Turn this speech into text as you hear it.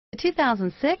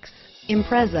2006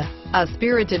 Impreza. A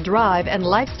spirited drive and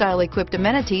lifestyle-equipped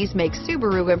amenities make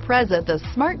Subaru Impreza the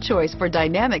smart choice for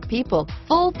dynamic people.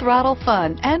 Full throttle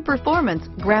fun and performance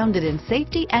grounded in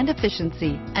safety and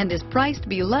efficiency, and is priced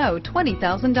below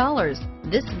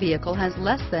 $20,000. This vehicle has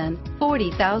less than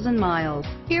 40,000 miles.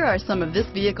 Here are some of this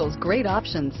vehicle's great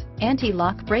options: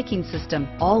 anti-lock braking system,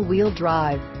 all-wheel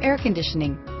drive, air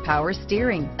conditioning, power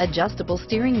steering, adjustable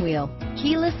steering wheel,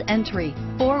 keyless entry,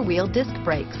 four-wheel disc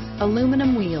brakes,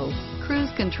 aluminum wheels,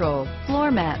 cruise control,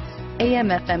 floor mats,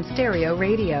 AM/FM stereo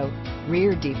radio,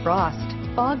 rear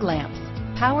defrost, fog lamps,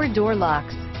 power door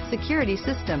locks, security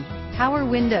system, power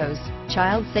windows,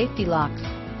 child safety locks,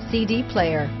 CD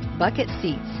player, bucket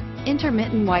seats,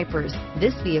 intermittent wipers.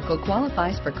 This vehicle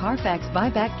qualifies for Carfax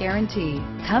buyback guarantee.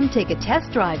 Come take a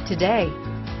test drive today.